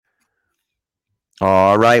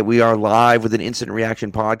All right, we are live with an instant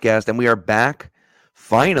reaction podcast, and we are back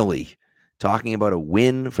finally talking about a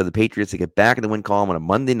win for the Patriots to get back in the win column on a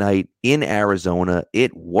Monday night in Arizona.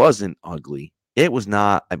 It wasn't ugly. It wasn't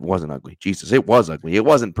ugly. Jesus, it was ugly. It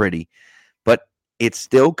wasn't pretty, but it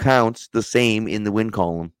still counts the same in the win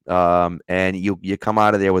column. And you come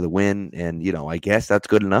out of there with a win, and I guess that's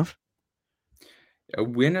good enough. A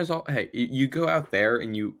win is all. Hey, you go out there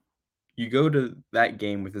and you go to that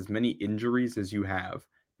game with as many injuries as you have,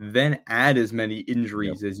 then add as many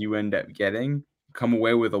injuries as you end up getting. Come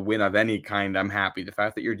away with a win of any kind. I'm happy. The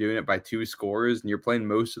fact that you're doing it by 2 scores and you're playing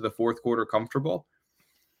most of the fourth quarter comfortable.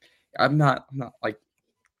 I'm not like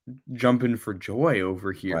jumping for joy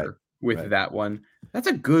over here with that one. That's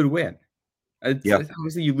a good win.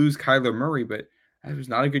 Obviously you lose Kyler Murray, but there's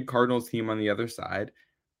not a good Cardinals team on the other side.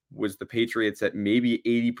 Was the Patriots at maybe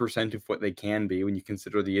 80% of what they can be when you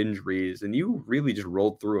consider the injuries, and you really just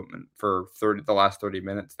rolled through them for the last 30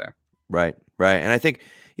 minutes there. Right. And I think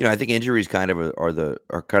injuries kind of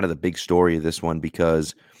are kind of the big story of this one,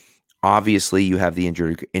 because obviously you have the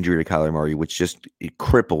injury to Kyler Murray, which just it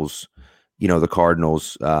cripples, the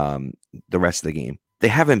Cardinals the rest of the game. They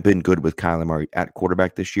haven't been good with Kyler Murray at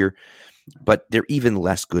quarterback this year, but they're even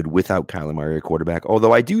less good without Kyler Murray at quarterback.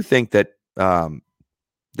 Although I do think that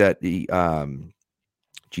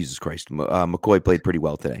Jesus Christ, McCoy played pretty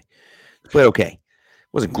well today. He played okay.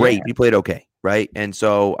 Wasn't great. Yeah. He played okay, right? And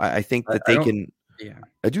so I think that they can. Yeah,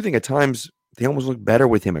 I do think at times they almost look better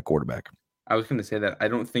with him at quarterback. I was going to say that I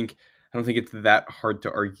don't think it's that hard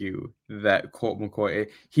to argue that Colt McCoy,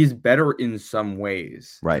 he's better in some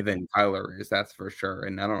ways than Kyler is. That's for sure.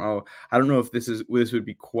 And I don't know if this would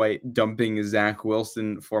be quite dumping Zach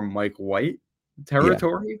Wilson for Mike White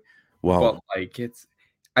territory. Yeah. Well, but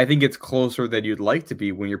I think it's closer than you'd like to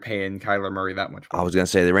be when you're paying Kyler Murray that much money. I was going to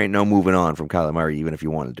say there ain't no moving on from Kyler Murray, even if you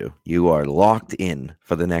wanted to. You are locked in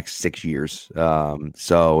for the next 6 years.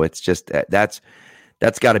 So it's just that's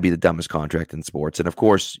got to be the dumbest contract in sports. And of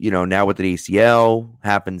course, now with the ACL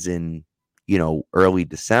happens in, early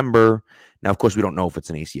December. Now, of course, we don't know if it's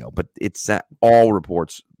an ACL, but it's all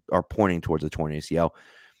reports are pointing towards a torn ACL.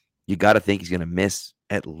 You got to think he's going to miss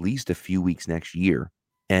at least a few weeks next year.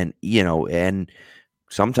 And, and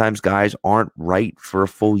sometimes guys aren't right for a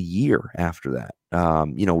full year after that.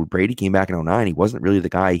 Brady came back in 2009. He wasn't really the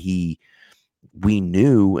guy we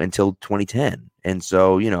knew until 2010. And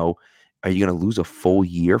so, are you going to lose a full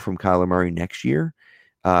year from Kyler Murray next year?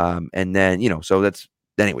 And then, so that's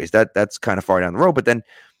kind of far down the road. But then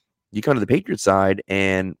you come to the Patriots side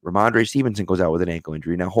and Ramondre Stevenson goes out with an ankle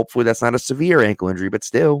injury. Now, hopefully that's not a severe ankle injury, but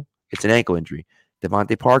still it's an ankle injury.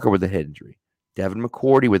 Devontae Parker with a head injury. Devin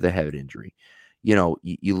McCourty with a head injury.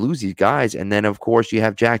 You lose these guys. And then, of course, you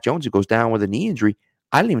have Jack Jones who goes down with a knee injury.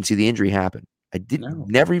 I didn't even see the injury happen.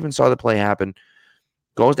 Never even saw the play happen.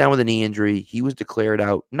 Goes down with a knee injury. He was declared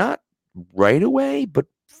out, not right away, but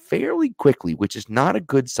fairly quickly, which is not a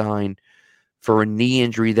good sign for a knee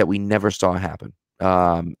injury that we never saw happen.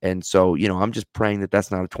 And so, I'm just praying that that's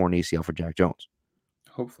not a torn ACL for Jack Jones.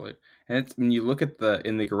 Hopefully. And it's when you look at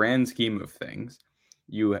in the grand scheme of things,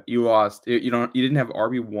 you lost. You didn't have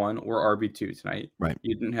RB1 or RB2 tonight. Right.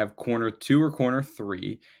 You didn't have corner 2 or corner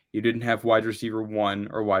 3. You didn't have wide receiver 1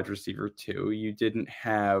 or wide receiver 2. You didn't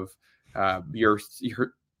have your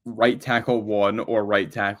right tackle 1 or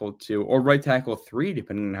right tackle 2 or right tackle 3,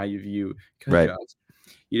 depending on how you view coaches.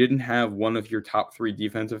 You didn't have one of your top 3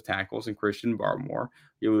 defensive tackles in Christian Barmore.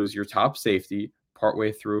 You lose your top safety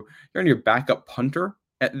partway through. You're on your backup punter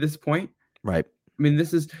at this point. Right. I mean,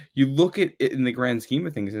 you look at it in the grand scheme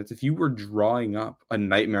of things. It's if you were drawing up a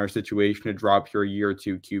nightmare situation to drop your year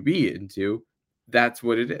 2 QB into, that's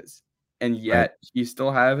what it is. And yet he's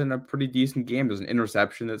still having a pretty decent game. There's an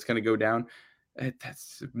interception that's going to go down.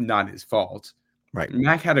 That's not his fault. Right.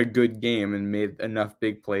 Mac had a good game and made enough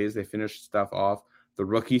big plays. They finished stuff off. The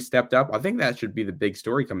rookie stepped up. I think that should be the big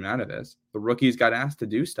story coming out of this. The rookies got asked to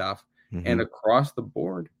do stuff, and across the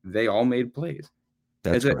board, they all made plays.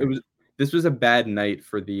 This was a bad night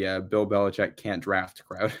for the Bill Belichick can't draft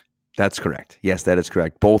crowd. That's correct. Yes, that is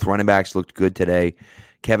correct. Both running backs looked good today.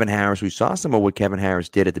 Kevin Harris, we saw some of what Kevin Harris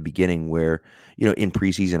did at the beginning where, in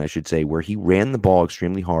preseason, I should say, where he ran the ball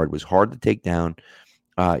extremely hard, was hard to take down,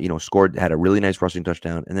 scored, had a really nice rushing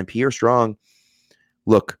touchdown. And then Pierre Strong,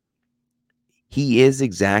 look, he is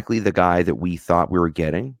exactly the guy that we thought we were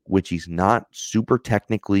getting, which he's not super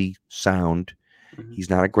technically sound. Mm-hmm. He's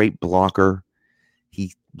not a great blocker.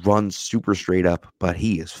 He runs super straight up, but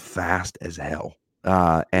he is fast as hell.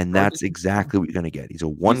 And that's exactly what you're going to get. He's a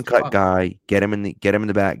one-cut guy. Get him in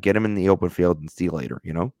the back, get him in the open field, and see you later,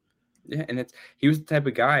 Yeah, and he was the type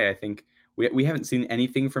of guy, I think, we haven't seen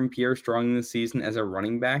anything from Pierre Strong this season as a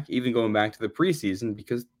running back, even going back to the preseason,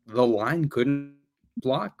 because the line couldn't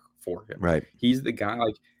block for him. Right. He's the guy.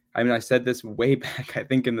 Like, I mean, I said this way back, I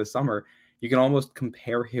think in the summer, you can almost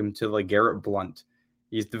compare him to like Garrett Blunt.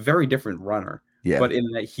 He's the very different runner, but in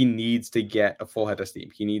that he needs to get a full head of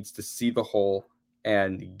steam. He needs to see the hole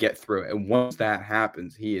and get through it. And once that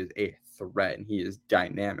happens, he is a threat and he is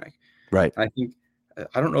dynamic. Right. I think,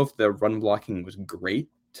 I don't know if the run blocking was great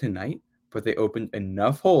tonight, but they opened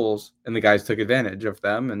enough holes and the guys took advantage of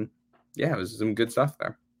them. And yeah, it was some good stuff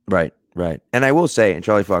there. Right. Right. And I will say, and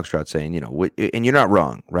Charlie Foxtrot saying, and you're not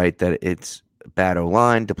wrong, right, that it's bad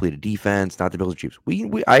O-line, depleted defense, not the Bills or Chiefs.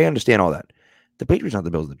 I understand all that. The Patriots, not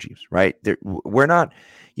the Bills and the Chiefs, right? We're not.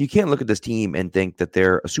 You can't look at this team and think that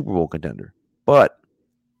they're a Super Bowl contender, but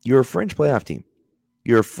you're a fringe playoff team.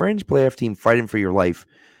 You're a fringe playoff team fighting for your life,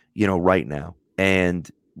 right now. And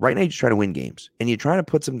right now, you're just trying to win games, and you're trying to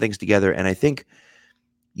put some things together. And I think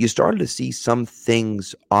you started to see some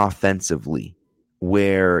things offensively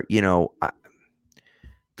where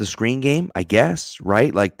the screen game, I guess,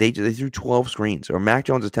 right? Like they threw 12 screens, or Mac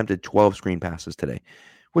Jones attempted 12 screen passes today,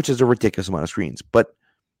 which is a ridiculous amount of screens. But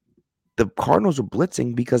the Cardinals were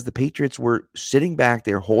blitzing because the Patriots were sitting back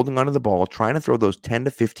there holding onto the ball, trying to throw those 10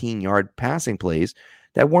 to 15-yard passing plays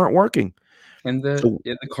that weren't working. And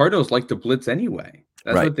the Cardinals like to blitz anyway.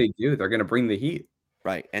 That's right. what they do. They're going to bring the heat.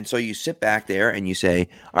 Right. And so you sit back there and you say,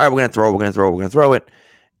 all right, we're going to throw it.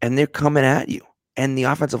 And they're coming at you. And the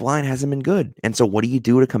offensive line hasn't been good. And so what do you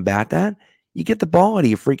do to combat that? You get the ball out of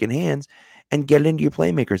your freaking hands and get it into your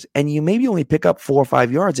playmakers. And you maybe only pick up 4 or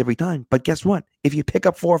 5 yards every time. But guess what? If you pick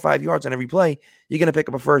up 4 or 5 yards on every play, you're going to pick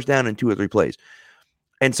up a first down in 2 or 3 plays.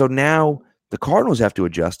 And so now the Cardinals have to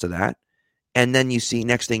adjust to that. And then you see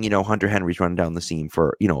next thing, Hunter Henry's running down the seam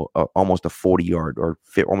for, almost a 40-yard or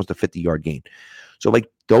almost a 50-yard gain. So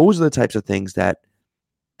like those are the types of things that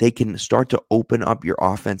they can start to open up your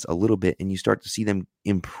offense a little bit, and you start to see them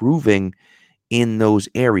improving in those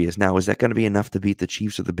areas. Now, is that going to be enough to beat the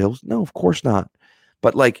Chiefs or the Bills? No, of course not.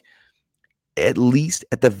 But like, at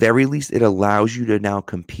the very least, it allows you to now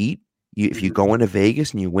compete. If you go into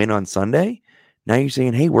Vegas and you win on Sunday, now you're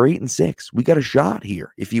saying, hey, we're 8-6. We got a shot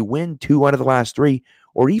here. If you win 2 out of the last 3,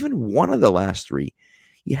 or even 1 of the last 3,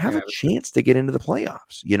 you have a chance to get into the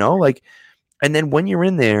playoffs, and then when you're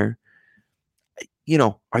in there,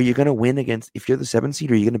 are you going to win against, if you're the 7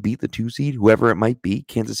 seed, are you going to beat the 2 seed, whoever it might be,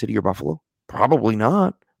 Kansas City or Buffalo? Probably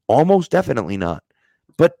not. Almost definitely not.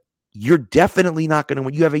 But you're definitely not going to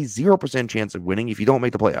win. You have a 0% chance of winning if you don't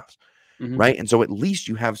make the playoffs, right? And so at least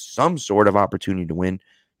you have some sort of opportunity to win.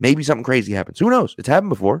 Maybe something crazy happens. Who knows? It's happened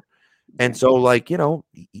before. And so,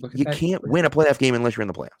 you can't win a playoff game unless you're in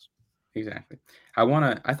the playoffs. Exactly.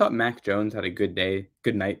 I thought Mac Jones had a good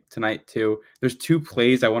night tonight too. There's 2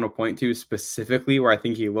 plays I want to point to specifically where I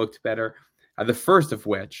think he looked better. The first of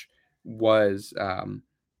which was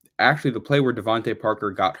actually the play where Devontae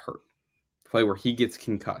Parker got hurt. The play where he gets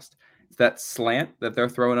concussed. It's that slant that they're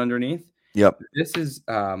throwing underneath. Yep. This is,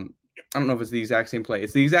 I don't know if it's the exact same play.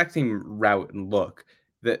 It's the exact same route and look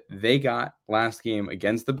that they got last game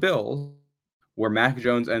against the Bills, where Mac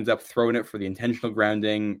Jones ends up throwing it for the intentional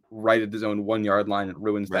grounding right at his own 1-yard line and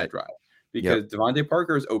ruins that drive. Because Devontae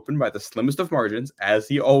Parker is open by the slimmest of margins, as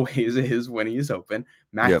he always is when he's open.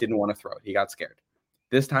 Mac didn't want to throw it. He got scared.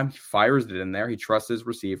 This time he fires it in there. He trusts his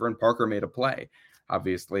receiver, and Parker made a play.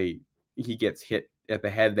 Obviously, he gets hit at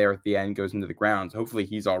the head there at the end, goes into the ground. So hopefully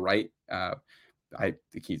he's all right. I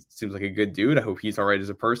think he seems like a good dude. I hope he's all right as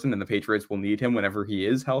a person, and the Patriots will need him whenever he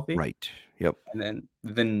is healthy. Right. Yep. And then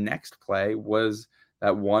the next play was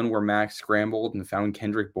that one where Max scrambled and found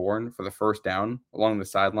Kendrick Bourne for the first down along the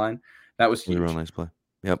sideline. That was huge. Real nice play.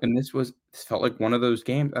 Yep. And this felt like one of those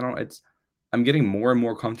games. I'm getting more and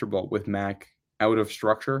more comfortable with Mac out of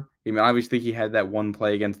structure. I mean, obviously he had that one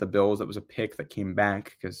play against the Bills that was a pick that came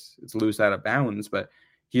back because it's loose out of bounds, but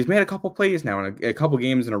he's made a couple plays now and a couple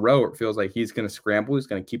games in a row where it feels like he's going to scramble, he's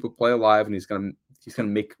going to keep a play alive, and he's going to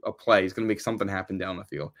make a play. He's going to make something happen down the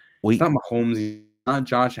field. He's not Mahomes, he's not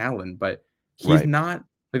Josh Allen, but he's not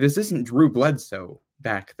like, this isn't Drew Bledsoe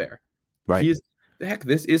back there. Right.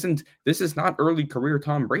 This is not early career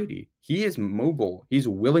Tom Brady. He is mobile. He's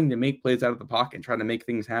willing to make plays out of the pocket and try to make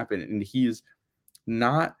things happen. And he's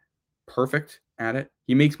not perfect at it.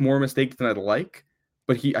 He makes more mistakes than I'd like,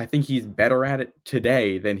 but I think he's better at it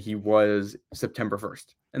today than he was September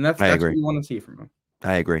 1st. And that's what we want to see from him.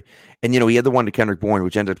 I agree. And, he had the one to Kendrick Bourne,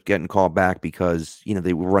 which ended up getting called back because,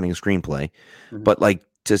 they were running a screenplay. Mm-hmm. But,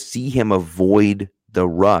 to see him avoid the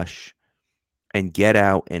rush and get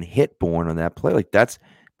out and hit Bourne on that play, that's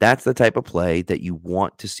the type of play that you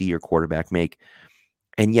want to see your quarterback make.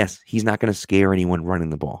 And yes, he's not going to scare anyone running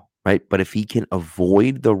the ball, right? But if he can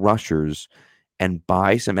avoid the rushers and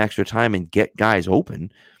buy some extra time and get guys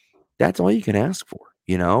open, that's all you can ask for,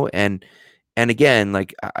 you know? And again,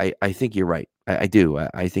 like I think you're right. I do.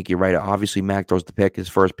 I think you're right. Obviously, Mac throws the pick, his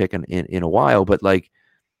first pick in a while, but like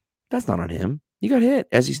that's not on him. He got hit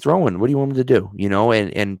as he's throwing. What do you want him to do? You know,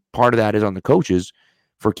 and part of that is on the coaches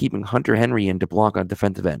for keeping Hunter Henry in to block on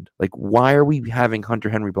defensive end. Like, why are we having Hunter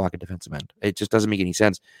Henry block a defensive end? It just doesn't make any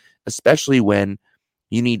sense, especially when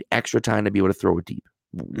you need extra time to be able to throw it deep.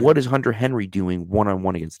 What is Hunter Henry doing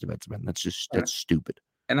one-on-one against defensive end? That's stupid.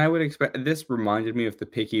 And I would expect this reminded me of the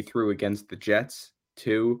pick he threw against the Jets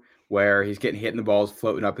too, where he's getting hit and the ball's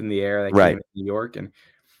floating up in the air. That Right. came in New York. And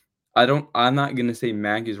I'm not gonna say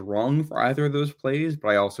Mac is wrong for either of those plays, but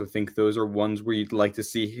I also think those are ones where you'd like to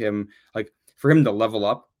see him, like for him to level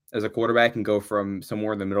up as a quarterback and go from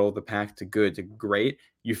somewhere in the middle of the pack to good to great.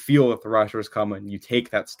 You feel that the rusher's coming, you take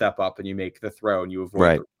that step up and you make the throw and you avoid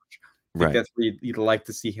Right. the rush. I think that's where you'd like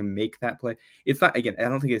to see him make that play. It's not, again, I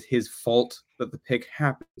don't think it's his fault that the pick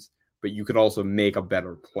happens, but you could also make a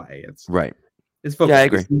better play. It's right. It's football. Yeah, I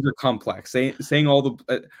agree. Things are complex. Saying all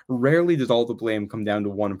the rarely does all the blame come down to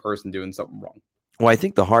one person doing something wrong. Well, I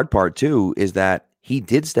think the hard part too is that he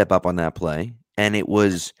did step up on that play, and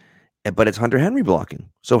but it's Hunter Henry blocking.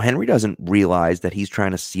 So Henry doesn't realize that he's trying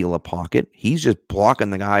to seal a pocket. He's just blocking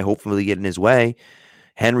the guy, hopefully get in his way.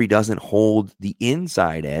 Henry doesn't hold the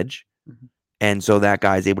inside edge. Mm-hmm. And so that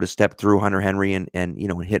guy's able to step through Hunter Henry and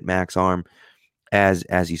hit Mac's arm as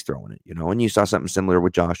he's throwing it, and you saw something similar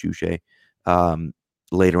with Josh Uche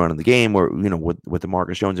later on in the game where, with the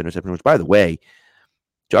Marcus Jones interception, which by the way,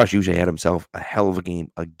 Josh Uche had himself a hell of a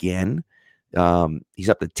game again. He's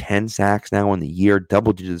up to 10 sacks now in the year,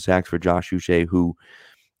 double-digit sacks for Josh Uche, who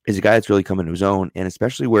is a guy that's really come into his own, and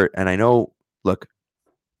especially and I know, look,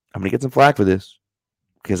 I'm going to get some flack for this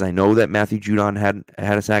because I know that Matthew Judon had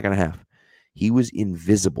a sack and a half. He was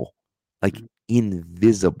invisible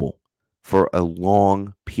for a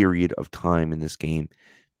long period of time in this game.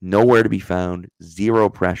 Nowhere to be found, zero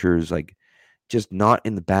pressures, just not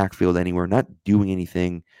in the backfield anywhere, not doing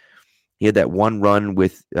anything. He had that one run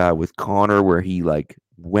with Connor where he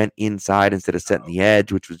went inside instead of setting the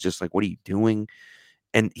edge, which was just what are you doing?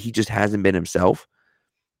 And he just hasn't been himself.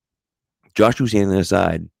 Josh Uche on the other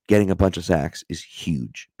side, getting a bunch of sacks is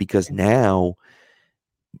huge because now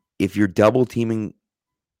if you're double teaming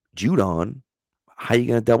Judon, how are you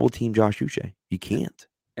going to double team Josh Uche? You can't.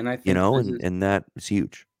 And I think and that is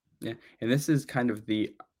huge. Yeah, and this is kind of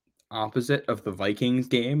the opposite of the Vikings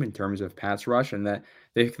game in terms of pass rush, and that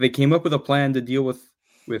they came up with a plan to deal with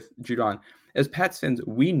Judon. As Pats fans,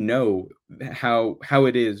 we know how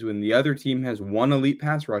it is when the other team has one elite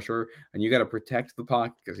pass rusher and you got to protect the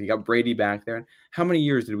pocket because you got Brady back there. How many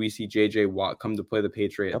years did we see J.J. Watt come to play the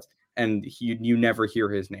Patriots and you never hear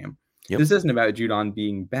his name? This isn't about Judon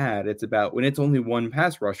being bad. It's about when it's only one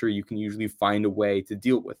pass rusher, you can usually find a way to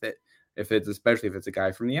deal with it. Especially if it's a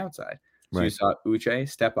guy from the outside. So you saw Uche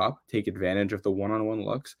step up, take advantage of the one-on-one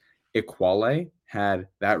looks. Iquale had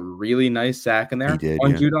that really nice sack in there on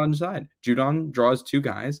Judon's side. Judon draws two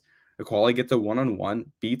guys. Iquale gets a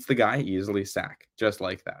one-on-one, beats the guy easily, sack, just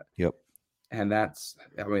like that. Yep. And that's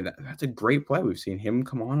a great play. We've seen him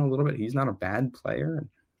come on a little bit. He's not a bad player. And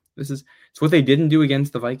it's what they didn't do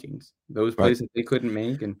against the Vikings. Those plays that they couldn't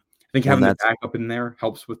make. And I think having the backup in there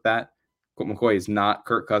helps with that. Colt McCoy is not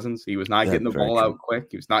Kirk Cousins. He was not getting the ball out quick.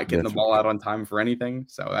 He was not getting the ball out on time for anything.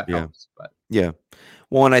 So that helps. But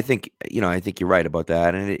well, and I think you're right about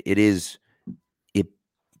that. And it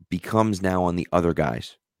becomes now on the other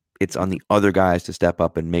guys. It's on the other guys to step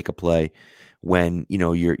up and make a play when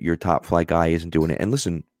your top flight guy isn't doing it. And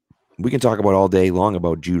listen, we can talk about all day long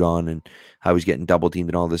about Judon and how he's getting double teamed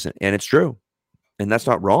and all this, and it's true, and that's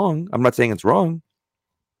not wrong. I'm not saying it's wrong,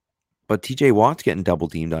 but TJ Watt's getting double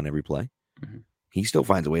teamed on every play. Mm-hmm. He still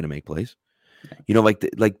finds a way to make plays. Like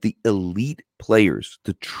the elite players,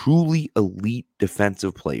 the truly elite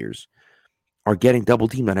defensive players are getting double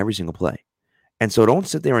teamed on every single play. And so don't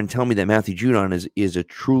sit there and tell me that Matthew Judon is a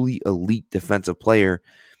truly elite defensive player,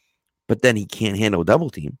 but then he can't handle a double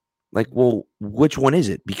team. Well, which one is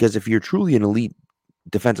it? Because if you're truly an elite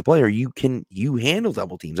defensive player, you handle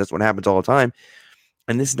double teams. That's what happens all the time.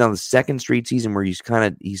 And this is now the second straight season where he's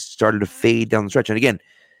started to fade down the stretch. And again,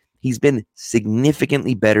 he's been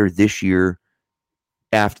significantly better this year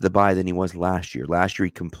after the bye than he was last year. Last year,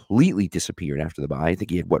 he completely disappeared after the bye. I think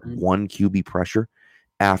he had, one QB pressure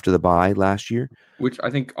after the bye last year. Which I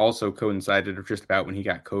think also coincided just about when he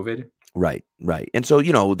got COVID. Right. And so,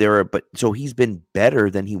 so he's been better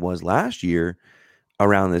than he was last year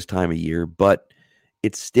around this time of year. But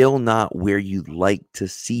it's still not where you'd like to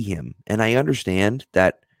see him. And I understand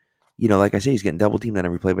that, like I say, he's getting double teamed on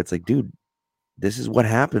every play, but it's like, dude, this is what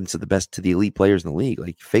happens to the elite players in the league.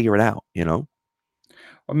 Like, figure it out,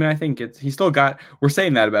 I mean, I think he's still got. We're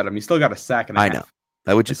saying that about him. He's still got a sack and a I know.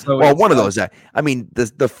 half. Which is So one of those. I mean,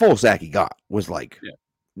 the full sack he got was like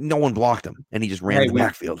no one blocked him, and he just ran in the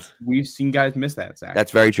backfield. We've seen guys miss that sack.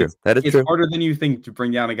 That's very true. That is true. It's harder than you think to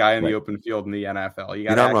bring down a guy in the open field in the NFL. You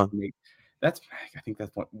got to actually make. I think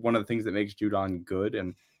that's one of the things that makes Judon good,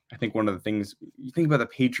 and I think one of the things you think about the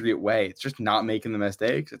Patriot way, it's just not making the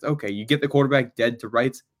mistakes. It's okay. You get the quarterback dead to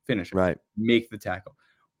rights, finish it. Right. Make the tackle.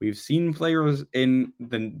 We've seen players in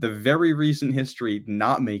the very recent history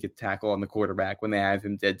not make a tackle on the quarterback when they have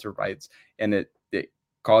him dead to rights, and it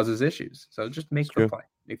causes issues. So just make the play.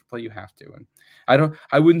 Make the play you have to. And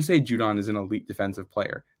I wouldn't say Judon is an elite defensive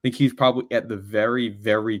player. I think he's probably at the very,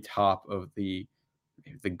 very top of the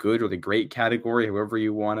good or the great category, however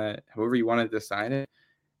you want to decide it.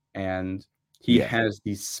 And he has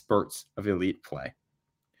these spurts of elite play.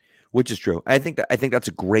 Which is true. I think that's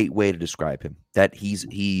a great way to describe him. That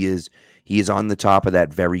he is on the top of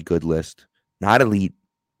that very good list. Not elite,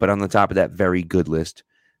 but on the top of that very good list,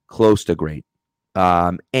 close to great.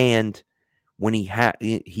 And when he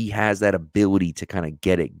has that ability to kind of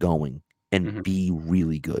get it going and be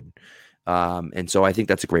really good. And so I think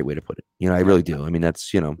that's a great way to put it. I really do. I mean,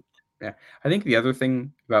 that's, Yeah. I think the other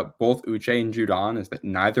thing about both Uche and Judon is that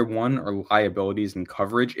neither one are liabilities in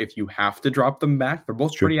coverage if you have to drop them back. They're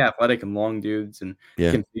both pretty athletic and long dudes and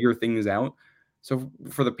can figure things out. So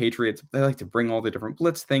for the Patriots, they like to bring all the different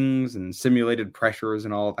blitz things and simulated pressures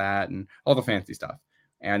and all that and all the fancy stuff.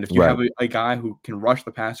 And if you have a guy who can rush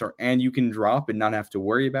the passer and you can drop and not have to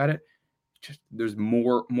worry about it, there's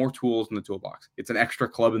more tools in the toolbox. It's an extra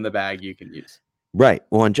club in the bag you can use. Right.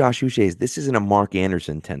 Well, and Josh Uche, this isn't a Mark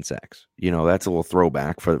Anderson 10 sacks. That's a little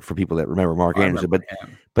throwback for people that remember Mark Anderson.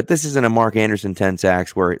 But this isn't a Mark Anderson 10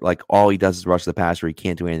 sacks where like all he does is rush the passer. He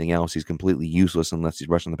can't do anything else. He's completely useless unless he's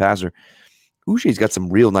rushing the passer. Uche's got some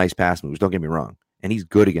real nice pass moves. Don't get me wrong. And he's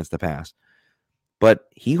good against the pass. But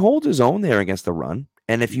he holds his own there against the run.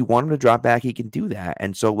 And if you want him to drop back, he can do that.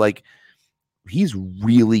 And so, like, he's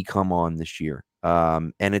really come on this year.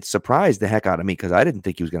 And it surprised the heck out of me because I didn't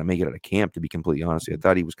think he was going to make it out of camp, to be completely honest. I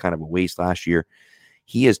thought he was kind of a waste last year.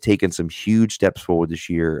 He has taken some huge steps forward this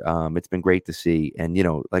year. It's been great to see. And,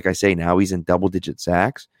 like I say, now he's in double-digit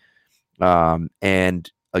sacks.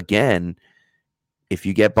 And, again, if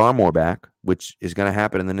you get Barmore back, which is going to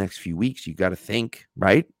happen in the next few weeks, you got to think,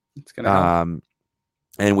 right? It's going to happen.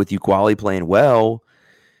 And with Uquali playing well,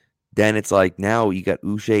 then it's like now you got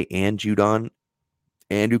Uche and Judon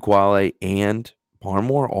and Uquale and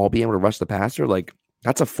Barmore all being able to rush the passer. Like,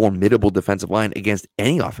 that's a formidable defensive line against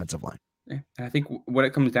any offensive line. Yeah. I think what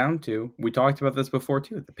it comes down to, we talked about this before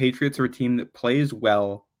too. The Patriots are a team that plays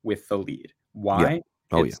well with the lead. Why?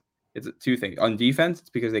 Yeah. It's two things. On defense, it's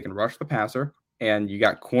because they can rush the passer. And you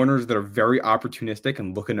got corners that are very opportunistic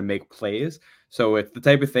and looking to make plays. So it's the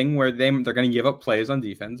type of thing where they're going to give up plays on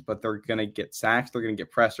defense, but they're going to get sacks. They're going to get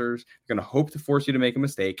pressures. They're going to hope to force you to make a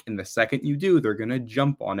mistake. And the second you do, they're going to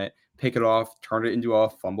jump on it, pick it off, turn it into a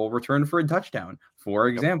fumble return for a touchdown, for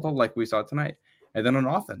example, like we saw tonight. And then on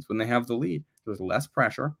offense, when they have the lead, there's less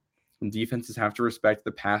pressure. And defenses have to respect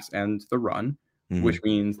the pass and the run, which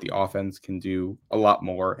means the offense can do a lot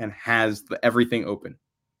more and has everything open.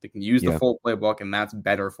 They can use the full playbook, and that's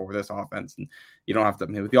better for this offense. And you don't have to,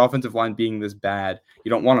 with the offensive line being this bad, you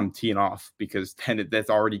don't want them teeing off because then that's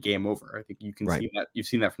already game over. I think you can see that. You've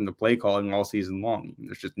seen that from the play calling all season long.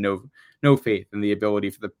 There's just no faith in the ability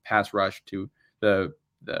for the pass rush to the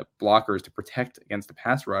blockers to protect against the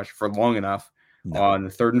pass rush for long enough on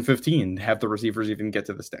 3rd and 15 to have the receivers even get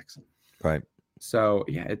to the sticks. Right. So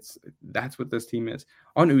that's what this team is.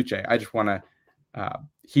 On Uche, I just want to.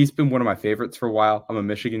 He's been one of my favorites for a while. I'm a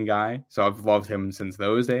Michigan guy, so I've loved him since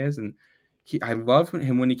those days. And I loved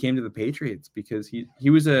him when he came to the Patriots because he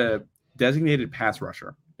was a designated pass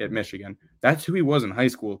rusher at Michigan. That's who he was in high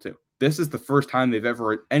school too. This is the first time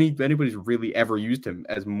anybody's really ever used him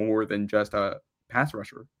as more than just a pass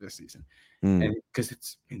rusher this season. And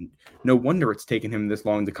because no wonder it's taken him this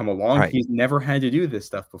long to come along. Right. He's never had to do this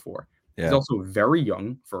stuff before. Yeah. He's also very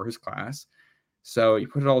young for his class. So you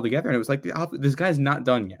put it all together, and it was like, this guy's not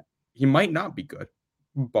done yet. He might not be good,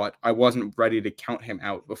 but I wasn't ready to count him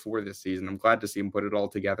out before this season. I'm glad to see him put it all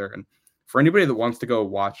together. And for anybody that wants to go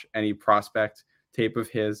watch any prospect tape of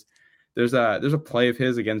his, there's a play of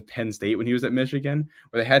his against Penn State when he was at Michigan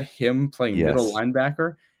where they had him playing middle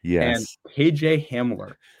linebacker. Yes. And KJ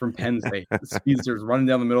Hamler from Penn State, the speedster's running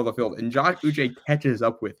down the middle of the field, and Josh Uche catches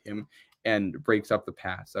up with him and breaks up the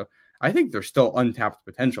pass. So I think there's still untapped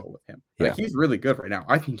potential with him. Yeah. He's really good right now.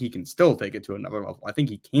 I think he can still take it to another level. I think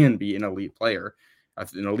he can be an elite player,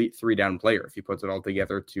 an elite 3-down player if he puts it all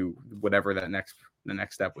together to whatever the next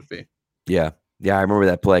step would be. Yeah. Yeah, I remember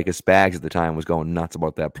that play because Spags at the time was going nuts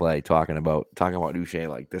about that play, talking about Uche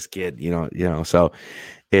like this kid, So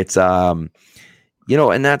it's and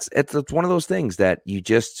it's one of those things that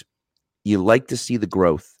you like to see the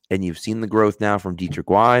growth, and you've seen the growth now from Dietrich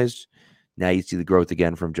Wise. Now you see the growth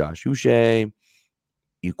again from Josh Uche.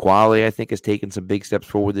 Uquale, I think, has taken some big steps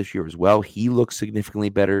forward this year as well. He looks significantly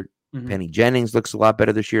better. Mm-hmm. Penny Jennings looks a lot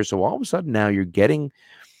better this year. So all of a sudden now you're getting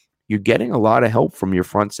a lot of help from your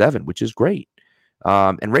front seven, which is great.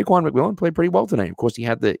 And Raekwon McMillan played pretty well tonight. Of course, he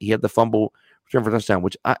had the fumble return for touchdown,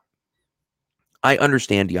 which I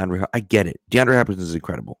understand DeAndre. I get it. DeAndre Hopkins is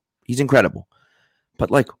incredible. He's incredible.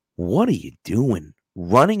 But what are you doing?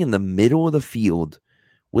 Running in the middle of the field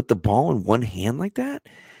with the ball in one hand like that?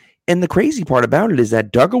 And the crazy part about it is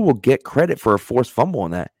that Duggar will get credit for a forced fumble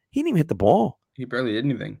on that. He didn't even hit the ball. He barely did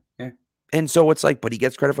anything. Yeah. And so it's but he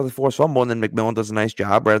gets credit for the forced fumble, and then McMillan does a nice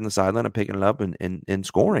job right on the sideline of picking it up and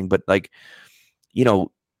scoring. But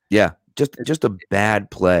just a bad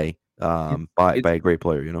play by a great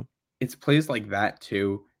player, It's plays like that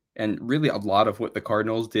too. And really a lot of what the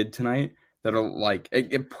Cardinals did tonight that are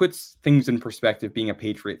it puts things in perspective being a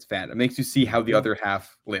Patriots fan. It makes you see how the other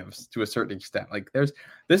half lives to a certain extent.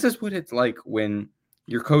 This is what it's like when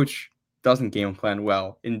your coach doesn't game plan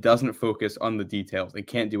well and doesn't focus on the details and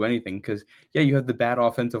can't do anything because, you have the bad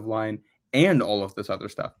offensive line and all of this other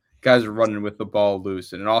stuff. Guys are running with the ball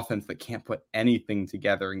loose and an offense that can't put anything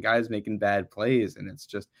together and guys making bad plays. And it's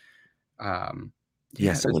just, someone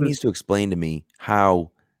needs to explain to me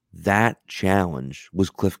how that challenge was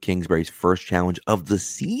Cliff Kingsbury's first challenge of the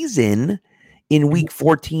season in week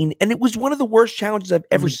 14. And it was one of the worst challenges I've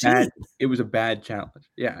ever seen. It was a bad challenge.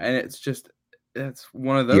 Yeah. And it's just, that's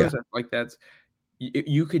one of those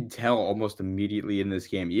you could tell almost immediately in this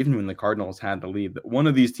game, even when the Cardinals had the lead, that one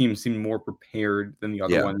of these teams seemed more prepared than the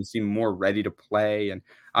other one. They seemed more ready to play. And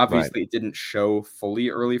obviously it didn't show fully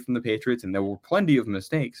early from the Patriots. And there were plenty of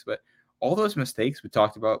mistakes, but all those mistakes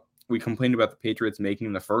we complained about the Patriots making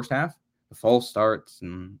in the first half, the false starts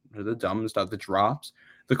and the dumb stuff, the drops.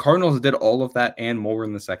 The Cardinals did all of that and more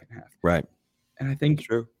in the second half. Right. And I think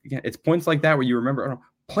it's points like that where you remember,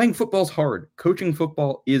 playing football's hard. Coaching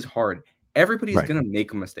football is hard. Everybody's going to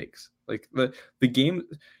make mistakes. The game,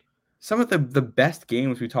 some of the best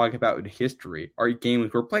games we talk about in history are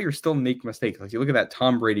games where players still make mistakes. You look at that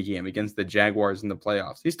Tom Brady game against the Jaguars in the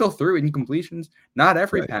playoffs. He still threw incompletions. Not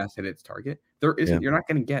every pass hit its target. There isn't. You're not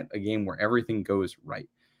going to get a game where everything goes right,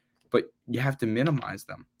 but you have to minimize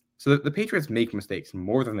them. So the Patriots make mistakes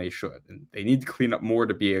more than they should, and they need to clean up more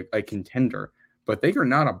to be a contender. But they are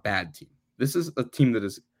not a bad team. This is a team that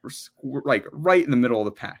is right in the middle of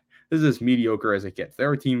the pack. This is as mediocre as it gets. There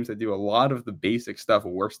are teams that do a lot of the basic stuff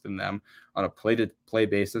worse than them on a play-to-play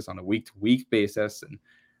basis, on a week-to-week basis. And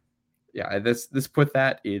this put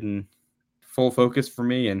that in full focus for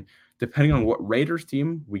me. And depending on what Raiders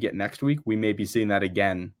team we get next week, we may be seeing that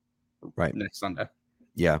again next Sunday.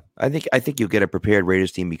 Yeah, I think you'll get a prepared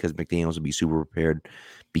Raiders team because McDaniels will be super prepared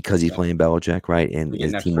because he's playing Belichick, right? And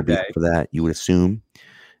his team will be for that. You would assume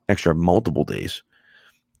extra multiple days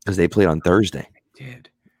because they played on Thursday. They did.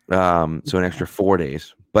 So an extra 4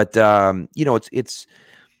 days. But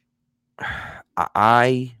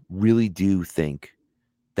I really do think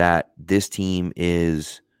that this team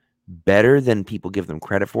is better than people give them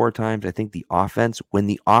credit for at times. I think when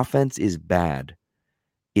the offense is bad,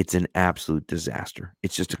 it's an absolute disaster.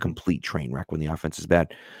 It's just a complete train wreck when the offense is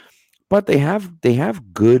bad. But they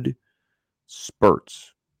have good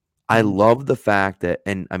spurts. I love the fact that,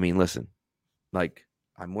 and I mean, listen,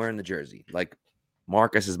 I'm wearing the jersey.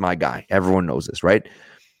 Marcus is my guy. Everyone knows this, right?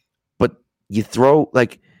 But you throw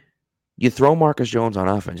Marcus Jones on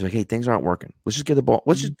offense. You're hey, things aren't working. Let's just give the ball.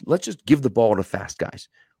 Let's just give the ball to fast guys.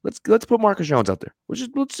 Let's put Marcus Jones out there.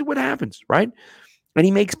 Let's see what happens, right? And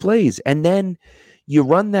he makes plays. And then you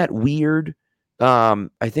run that weird. I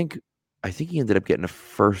think he ended up getting a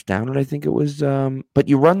first down, and I think it was. But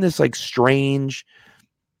you run this strange,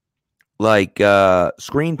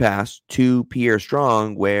 screen pass to Pierre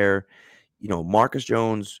Strong where. Marcus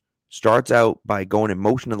Jones starts out by going in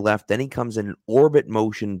motion to the left. Then he comes in an orbit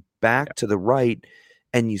motion back to the right,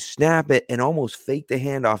 and you snap it and almost fake the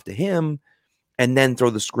handoff to him and then throw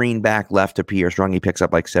the screen back left to Pierre Strong. He picks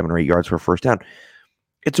up 7 or 8 yards for a first down.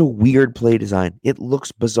 It's a weird play design. It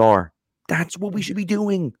looks bizarre. That's what we should be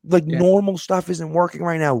doing. Normal stuff isn't working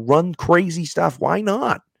right now. Run crazy stuff. Why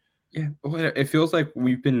not? Yeah, well, it feels like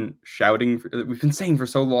we've been saying for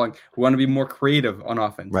so long, we want to be more creative on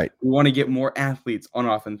offense. Right. We want to get more athletes on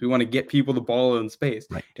offense. We want to get people the ball in space.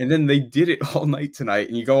 Right. And then they did it all night tonight.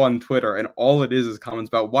 And you go on Twitter, and all it is comments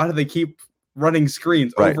about why do they keep running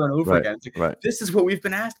screens over and over again? It's like, this is what we've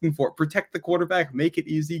been asking for. Protect the quarterback, make it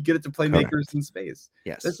easy, get it to playmakers in space.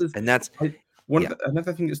 Yes.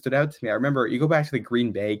 Another thing that stood out to me. I remember you go back to the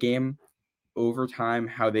Green Bay game overtime,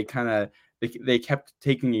 how they kind of they kept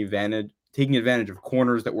taking advantage of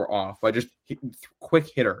corners that were off by just quick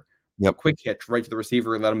hitch right to the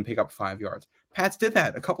receiver and let him pick up 5 yards. Pats did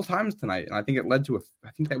that a couple times tonight, and I think it led to I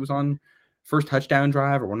think that was on first touchdown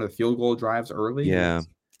drive or one of the field goal drives early. Yeah,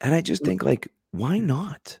 and I just think, like, why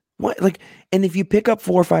not? Why, like, and if you pick up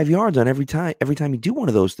 4 or 5 yards on every time you do one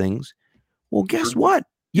of those things, well, guess what?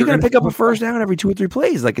 You're going to pick up a first down every 2 or 3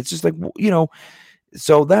 plays. Like, it's just like,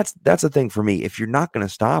 so that's the thing for me. If you're not going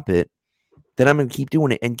to stop it, then I'm going to keep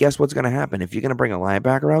doing it. And guess what's going to happen? If you're going to bring a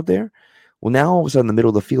linebacker out there, well, now all of a sudden the middle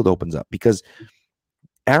of the field opens up, because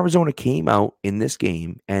Arizona came out in this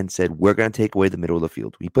game and said, we're going to take away the middle of the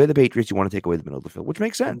field. We play the Patriots, you want to take away the middle of the field, which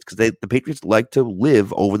makes sense because the Patriots like to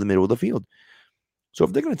live over the middle of the field. So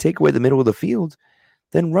if they're going to take away the middle of the field,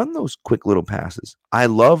 then run those quick little passes. I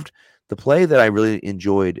loved the play that I really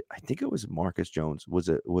enjoyed. I think it was Marcus Jones. Was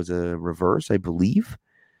a reverse, I believe.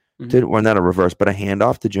 Or not a reverse, but a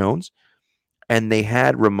handoff to Jones. And they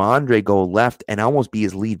had Ramondre go left and almost be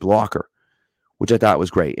his lead blocker, which I thought was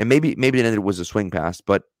great. And maybe it was a swing pass,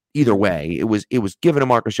 but either way, it was given to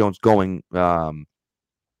Marcus Jones going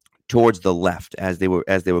towards the left as they were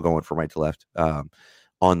going from right to left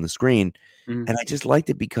on the screen. And I just liked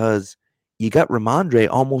it because you got Ramondre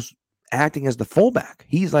almost acting as the fullback.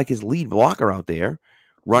 He's like his lead blocker out there,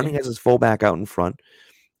 running as his fullback out in front.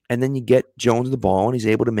 And then you get Jones the ball, and he's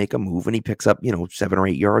able to make a move, and he picks up, 7 or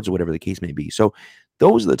 8 yards or whatever the case may be. So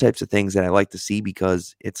those are the types of things that I like to see,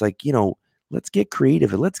 because it's like, let's get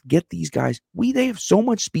creative and let's get these guys. They have so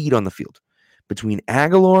much speed on the field between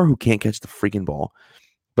Aguilar, who can't catch the freaking ball,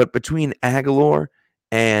 but between Aguilar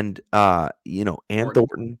and and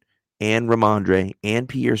Thornton and Ramondre and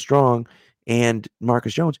Pierre Strong and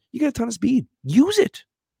Marcus Jones, you got a ton of speed. Use it,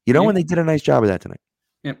 and they did a nice job of that tonight.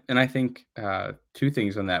 Yeah, and I think 2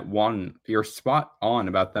 things on that. One, you're spot on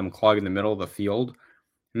about them clogging the middle of the field.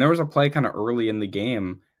 And there was a play kind of early in the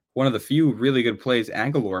game, one of the few really good plays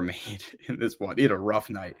Aguilar made in this one. He had a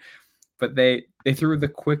rough night. But they threw the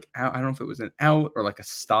quick out. I don't know if it was an out or like a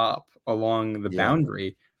stop along the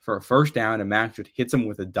boundary for a first down, and Mac just hits him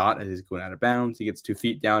with a dot as he's going out of bounds. He gets 2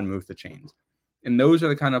 feet down, moves the chains. And those are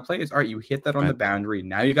the kind of plays. All right, you hit that on the boundary.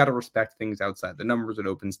 Now you got to respect things outside the numbers and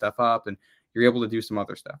open stuff up, and you're able to do some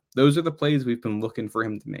other stuff. Those are the plays we've been looking for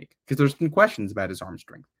him to make, because there's been questions about his arm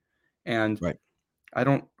strength. And I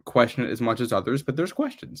don't question it as much as others, but there's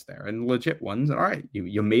questions there, and legit ones. All right,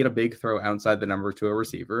 you made a big throw outside the number to a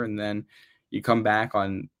receiver, and then you come back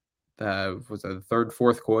on the third,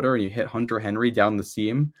 fourth quarter, and you hit Hunter Henry down the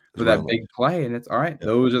seam for that big play, and it's all right.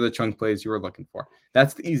 Those are the chunk plays you were looking for.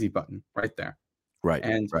 That's the easy button right there. Right.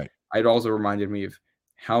 And it also reminded me of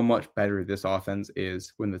how much better this offense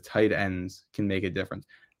is when the tight ends can make a difference.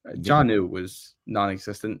 Jonnu was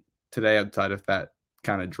non-existent today outside of that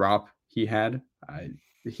kind of drop he had.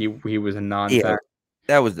 He was a non-factor.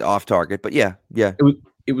 That was off target, but yeah.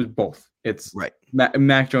 It was both. It's right.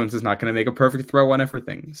 Mac Jones is not going to make a perfect throw on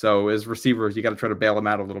everything. So as receivers, you got to try to bail him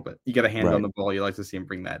out a little bit. You got a hand on the ball. You like to see him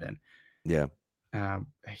bring that in. Yeah.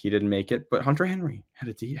 He didn't make it, but Hunter Henry had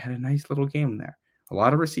a nice little game there. A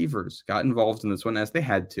lot of receivers got involved in this one, as they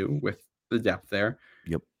had to with the depth there.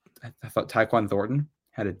 Yep. I thought Tyquan Thornton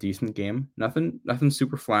had a decent game. Nothing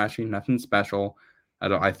super flashy, nothing special.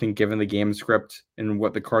 I think given the game script and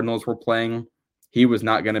what the Cardinals were playing, he was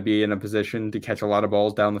not going to be in a position to catch a lot of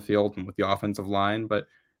balls down the field and with the offensive line. But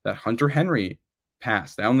that Hunter Henry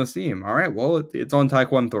pass down the seam, all right, well, it's on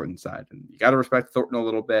Tyquan Thornton's side. And you got to respect Thornton a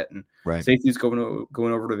little bit. And safety's going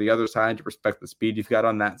over to the other side to respect the speed you've got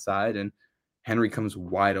on that side. And Henry comes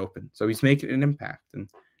wide open. So he's making an impact. And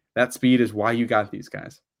that speed is why you got these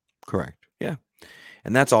guys. Correct. Yeah.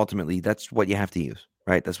 And that's what you have to use,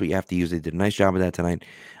 right? That's what you have to use. They did a nice job of that tonight.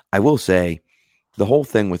 I will say the whole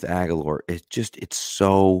thing with Aguilar is it's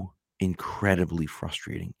so incredibly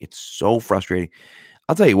frustrating. It's so frustrating.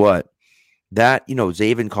 I'll tell you what, that,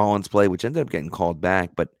 Zaven Collins play, which ended up getting called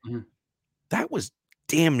back, but that was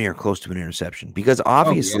damn near close to an interception, because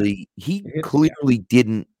obviously he clearly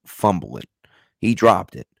didn't fumble it. He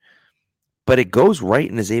dropped it, but it goes right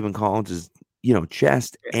into Zaven Collins'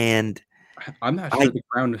 chest, and I'm not sure the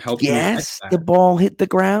ground helped. Yes, the ball hit the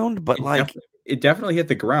ground, but it definitely hit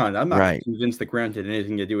the ground. I'm not Right. convinced the ground had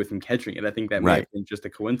anything to do with him catching it. I think that may Right. have been just a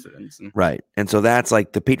coincidence. Right. And so that's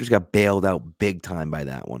like the Patriots got bailed out big time by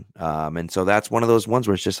that one. And so that's one of those ones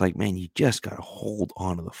where it's just like, man, you just got to hold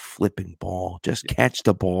on to the flipping ball. Just catch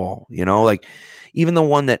the ball, like even the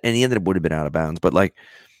one that, and he ended up would have been out of bounds, but like,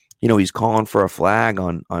 he's calling for a flag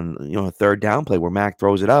on a third down play where Mac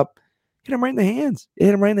throws it up, hit him right in the hands. It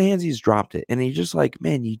hit him right in the hands. He's dropped it. And he's just like,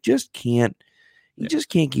 man, you just can't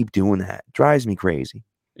keep doing that. It drives me crazy.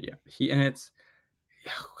 Yeah. It's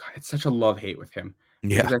such a love-hate with him.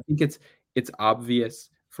 Yeah. Because I think it's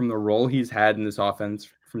obvious from the role he's had in this offense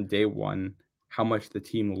from day one, how much the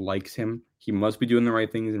team likes him. He must be doing the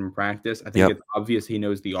right things in practice. I think it's obvious he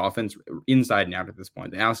knows the offense inside and out at this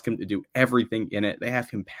point. They ask him to do everything in it. They have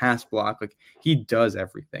him pass block. Like, he does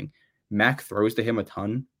everything. Mac throws to him a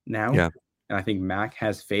ton now. Yeah. And I think Mac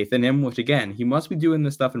has faith in him, which, again, he must be doing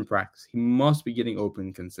this stuff in practice. He must be getting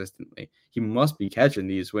open consistently. He must be catching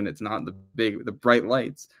these when it's not the bright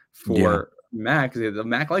lights for Mac.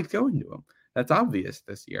 Mac likes going to him. That's obvious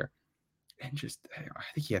this year. And just, I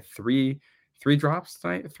think he had three drops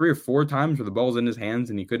tonight, 3 or 4 times where the ball's in his hands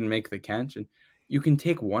and he couldn't make the catch. And you can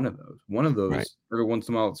take one of those. Right. Every once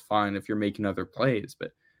in a while, it's fine if you're making other plays,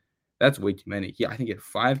 but that's way too many. I think he had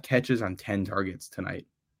 5 catches on 10 targets tonight.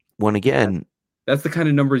 When again, that's the kind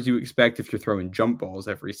of numbers you expect if you're throwing jump balls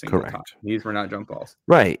every single time. These were not jump balls.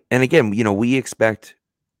 Right. And again, we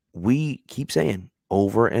keep saying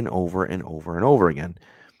over and over and over and over again,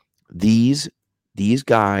 these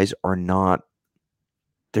guys are not,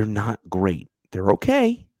 they're not great. They're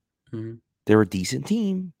okay. Mm-hmm. They're a decent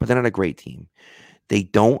team, but they're not a great team. They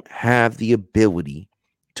don't have the ability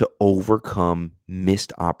to overcome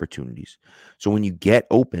missed opportunities. So when you get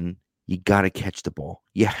open, you got to catch the ball.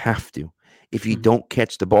 You have to. If you don't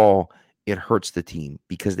catch the ball, it hurts the team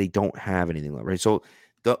because they don't have anything left, right? So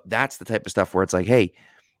that's the type of stuff where it's like, hey,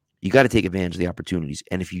 you got to take advantage of the opportunities.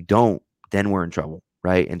 And if you don't, then we're in trouble,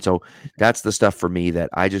 right? And so that's the stuff for me that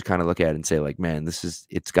I just kind of look at and say, like, man,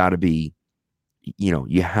 it's got to be,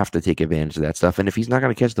 you have to take advantage of that stuff. And if he's not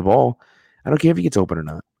going to catch the ball, I don't care if he gets open or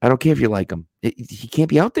not. I don't care if you like him. He can't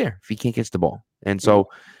be out there if he can't catch the ball. And so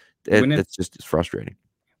it's frustrating.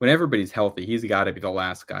 When everybody's healthy, he's got to be the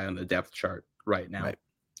last guy on the depth chart right now.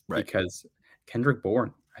 Right. Because Kendrick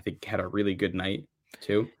Bourne, I think, had a really good night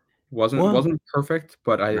too. Wasn't perfect,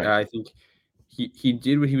 but I think he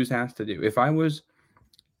did what he was asked to do. If I was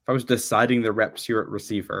deciding the reps here at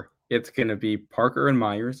receiver, it's going to be Parker and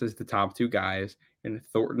Myers as the top 2 guys, and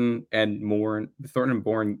Thornton and Bourne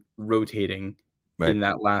rotating in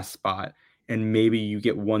that last spot. And maybe you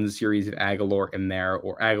get one series of Aguilar in there,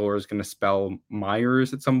 or Aguilar is going to spell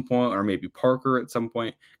Myers at some point, or maybe Parker at some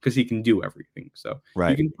point, because he can do everything. So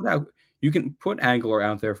you can put Aguilar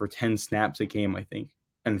out there for 10 snaps a game, I think,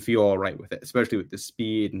 and feel all right with it, especially with the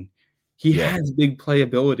speed. And he has big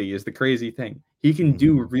playability is the crazy thing. He can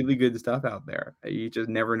do really good stuff out there. You just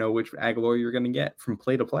never know which Aguilar you're going to get from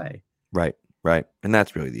play to play. Right. And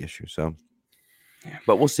that's really the issue. So,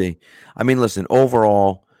 but we'll see. I mean, listen,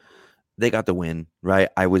 overall, they got the win, right?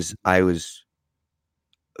 I was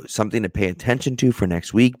something to pay attention to for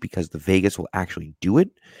next week because the Vegas will actually do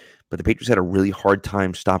it. But the Patriots had a really hard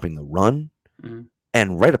time stopping the run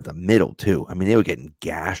and right up the middle too. I mean, they were getting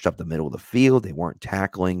gashed up the middle of the field. They weren't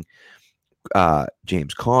tackling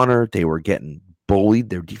James Conner. They were getting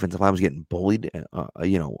bullied. Their defensive line was getting bullied, in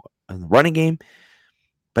the running game.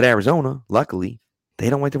 But Arizona, luckily, they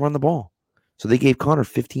don't like to run the ball. So they gave Conner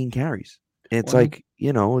 15 carries. And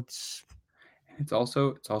it's it's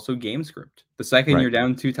also game script. The second you're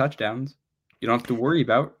down 2 touchdowns, you don't have to worry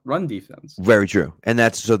about run defense. Very true. And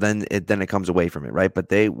then it comes away from it, right? But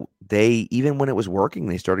they even when it was working,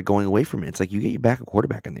 they started going away from it. It's like, you get your backup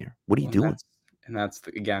quarterback in there. What are you doing? That's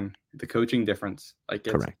again the coaching difference.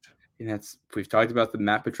 Correct. And we've talked about the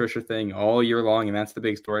Matt Patricia thing all year long, and that's the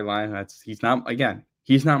big storyline.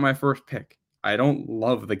 He's not my first pick. I don't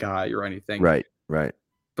love the guy or anything. Right.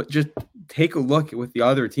 But just take a look at what the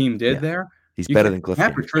other team did there. He's better than Cliff.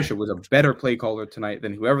 Matt Patricia was a better play caller tonight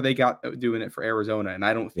than whoever they got doing it for Arizona, and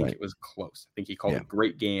I don't think it was close. I think he called a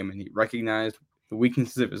great game, and he recognized the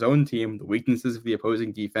weaknesses of his own team, the weaknesses of the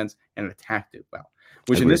opposing defense, and attacked it well.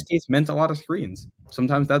 Which in this case meant a lot of screens.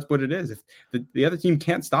 Sometimes that's what it is. If the other team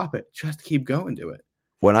can't stop it, just keep going to it.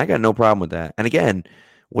 Well, I got no problem with that. And again,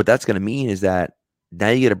 what that's going to mean is that now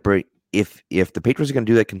you get a break. If the Patriots are going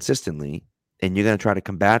to do that consistently, and you're going to try to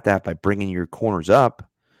combat that by bringing your corners up,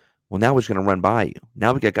 well, now we're just going to run by you.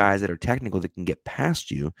 Now we got guys that are technical that can get past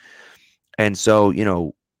you. And so,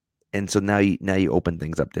 now you open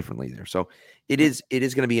things up differently there. So it is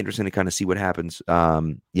going to be interesting to kind of see what happens,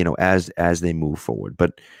 as they move forward.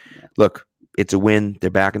 But look, it's a win. They're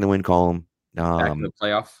back in the win column. Back in the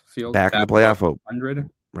playoff field. Back in the playoff hope. 100.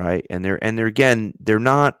 Right. And they're again, they're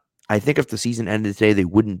not. I think if the season ended today, they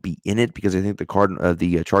wouldn't be in it because I think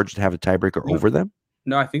the Chargers have a tiebreaker over them.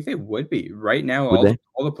 No, I think they would be right now. Would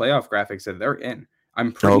All the playoff graphics said they're in.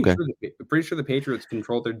 I'm pretty sure the Patriots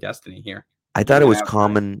control their destiny here. I thought it was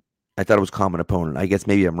common. I thought it was common opponent. I guess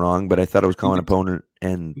maybe I'm wrong, but I thought it was common opponent,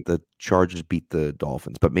 and the Chargers beat the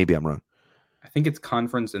Dolphins. But maybe I'm wrong. I think it's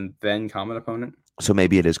conference and then common opponent. So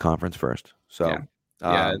maybe it is conference first. So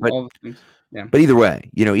yeah, but either way,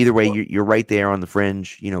 you're right there on the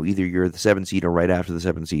fringe. Either you're the 7th seed or right after the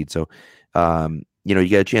 7th seed. So, you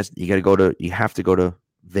get a chance. You have to go to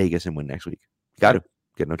Vegas and win next week. Got to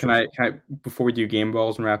get no. Can I before we do game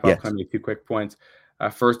balls and wrap up? Can I make 2 quick points?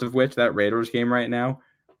 First of which, that Raiders game right now,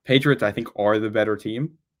 Patriots I think are the better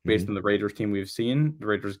team based on the Raiders team we've seen. The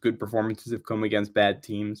Raiders' good performances have come against bad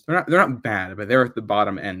teams. They're not bad, but they're at the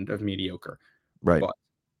bottom end of mediocre. Right. But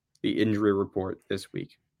the injury report this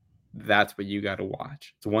week, that's what you got to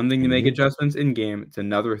watch. It's one thing to make adjustments in game. It's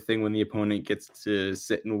another thing when the opponent gets to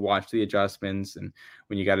sit and watch the adjustments and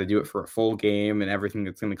when you got to do it for a full game and everything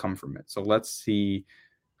that's going to come from it. So let's see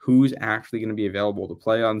who's actually going to be available to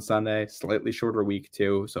play on Sunday. Slightly shorter week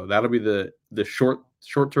too. So that'll be the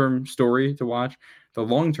short-term story to watch. The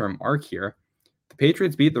long-term arc here, the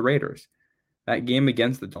Patriots beat the Raiders. That game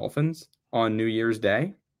against the Dolphins on New Year's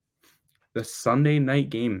Day, the Sunday night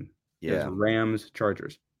game is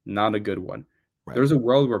Rams-Chargers. Not a good one. Right. There's a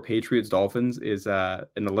world where Patriots-Dolphins is an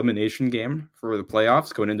elimination game for the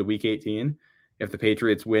playoffs going into Week 18. If the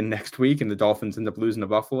Patriots win next week and the Dolphins end up losing to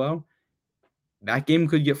Buffalo, that game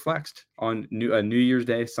could get flexed on a New Year's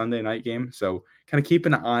Day Sunday night game. So kind of keep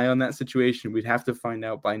an eye on that situation. We'd have to find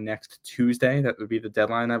out by next Tuesday. That would be the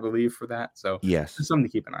deadline, I believe, for that. So yes, it's something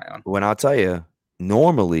to keep an eye on. When I'll tell you,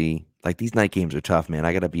 normally, like these night games are tough, man.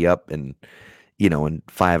 I got to be up in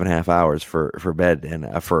 5.5 hours for bed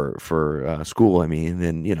and for school. I mean,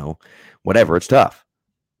 then whatever. It's tough.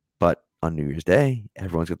 But on New Year's Day,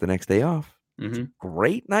 everyone's got the next day off.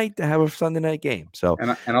 Great night to have a Sunday night game. So,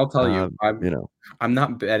 and I'll tell you, I'm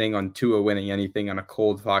not betting on Tua winning anything on a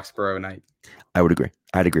cold Foxborough night. I would agree.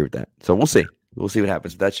 I'd agree with that. So we'll see. We'll see what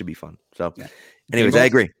happens. That should be fun. So, anyways, I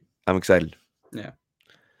agree. I'm excited. Yeah.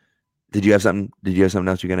 Did you have something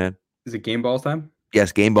else you're gonna add? Is it game balls time?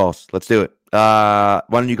 Yes, game balls. Let's do it. Why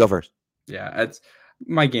don't you go first? Yeah, it's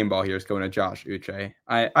my game ball here is going to Josh Uche.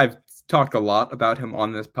 I've talked a lot about him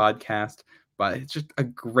on this podcast, but it's just a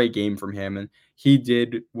great game from him, and he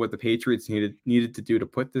did what the Patriots needed to do to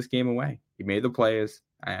put this game away. He made the plays,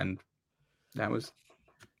 and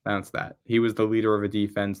that's that. He was the leader of a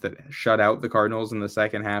defense that shut out the Cardinals in the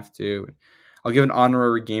second half too. I'll give an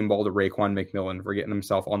honorary game ball to Raekwon McMillan for getting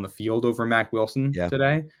himself on the field over Mac Wilson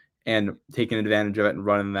today and taking advantage of it and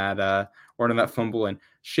running that fumble. And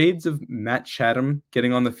shades of Matt Chatham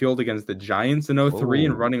getting on the field against the Giants in 2003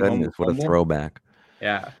 and running home. What a throwback.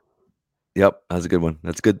 Yeah. Yep, that's a good one.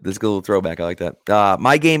 That's good. That's a good little throwback. I like that.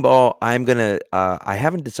 My game ball, I'm gonna. I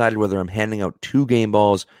haven't decided whether I'm handing out 2 game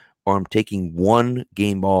balls or I'm taking 1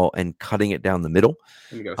 game ball and cutting it down the middle.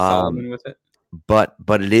 You go Solomon with it. But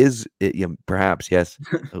it is perhaps yes.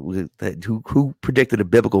 who predicted a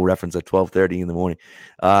biblical reference at 12:30 in the morning?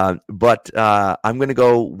 But I'm going to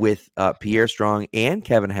go with Pierre Strong and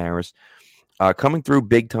Kevin Harris coming through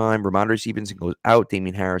big time. Ramondre Stevenson goes out.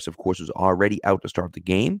 Damian Harris, of course, was already out to start the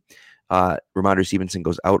game. Ramondre Stevenson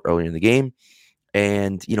goes out early in the game,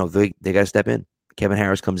 and they got to step in. Kevin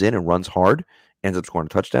Harris comes in and runs hard, ends up scoring a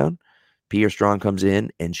touchdown. Pierre Strong comes in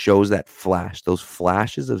and shows that those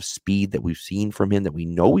flashes of speed that we've seen from him that we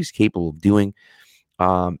know he's capable of doing,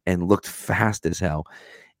 and looked fast as hell.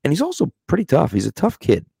 And he's also pretty tough. He's a tough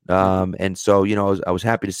kid. And so, I was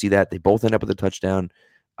happy to see that. They both end up with a touchdown.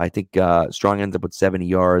 I think Strong ends up with 70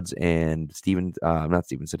 yards and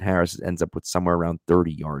Harris ends up with somewhere around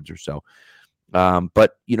 30 yards or so.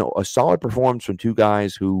 But, a solid performance from 2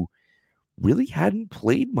 guys who really hadn't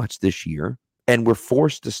played much this year and were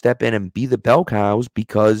forced to step in and be the bell cows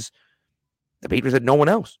because the Patriots had no one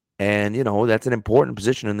else. And, that's an important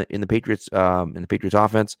position in the Patriots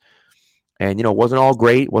offense. And, it wasn't all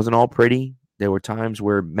great, wasn't all pretty. There were times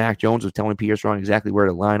where Mac Jones was telling Pierre Strong exactly where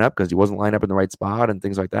to line up because he wasn't lined up in the right spot and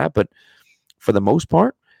things like that. But for the most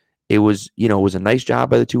part, it was a nice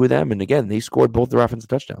job by the 2 of them. And again, they scored both their offensive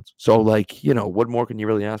touchdowns. So what more can you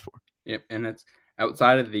really ask for? Yep. And it's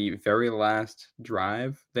outside of the very last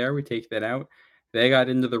drive there, we take that out. They got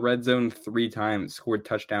into the red zone 3 times, scored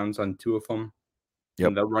touchdowns on 2 of them. Yep.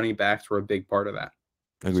 And the running backs were a big part of that.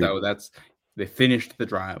 Agreed. So they finished the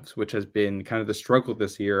drives, which has been kind of the struggle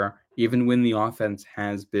this year, even when the offense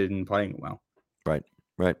has been playing well. Right.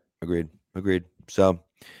 Agreed. Agreed. So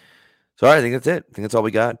all right, I think that's it. I think that's all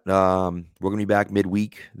we got. We're gonna be back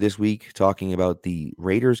midweek this week talking about the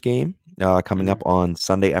Raiders game coming up on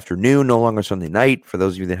Sunday afternoon, no longer Sunday night. For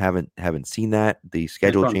those of you that haven't seen that, the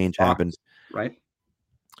schedule change Fox, happened. right?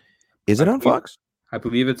 Is it on Fox? I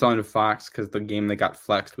believe it's on Fox because the game that got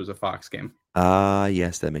flexed was a Fox game.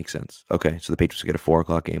 Yes, that makes sense. Okay, so the Patriots will get a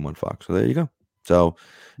 4:00 game on Fox. So there you go. So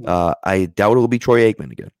I doubt it will be Troy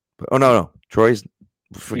Aikman again. But, no, Troy's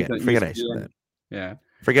forget I said that. Yeah.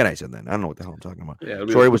 Forget I said that. I don't know what the hell I'm talking about. Yeah,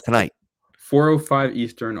 Troy was tonight. 4:05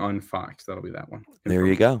 Eastern on Fox. That'll be that one. There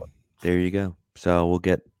you go. So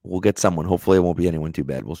we'll get someone. Hopefully it won't be anyone too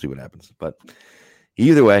bad. We'll see what happens. But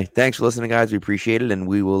either way, thanks for listening, guys. We appreciate it, and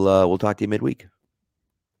we'll talk to you midweek.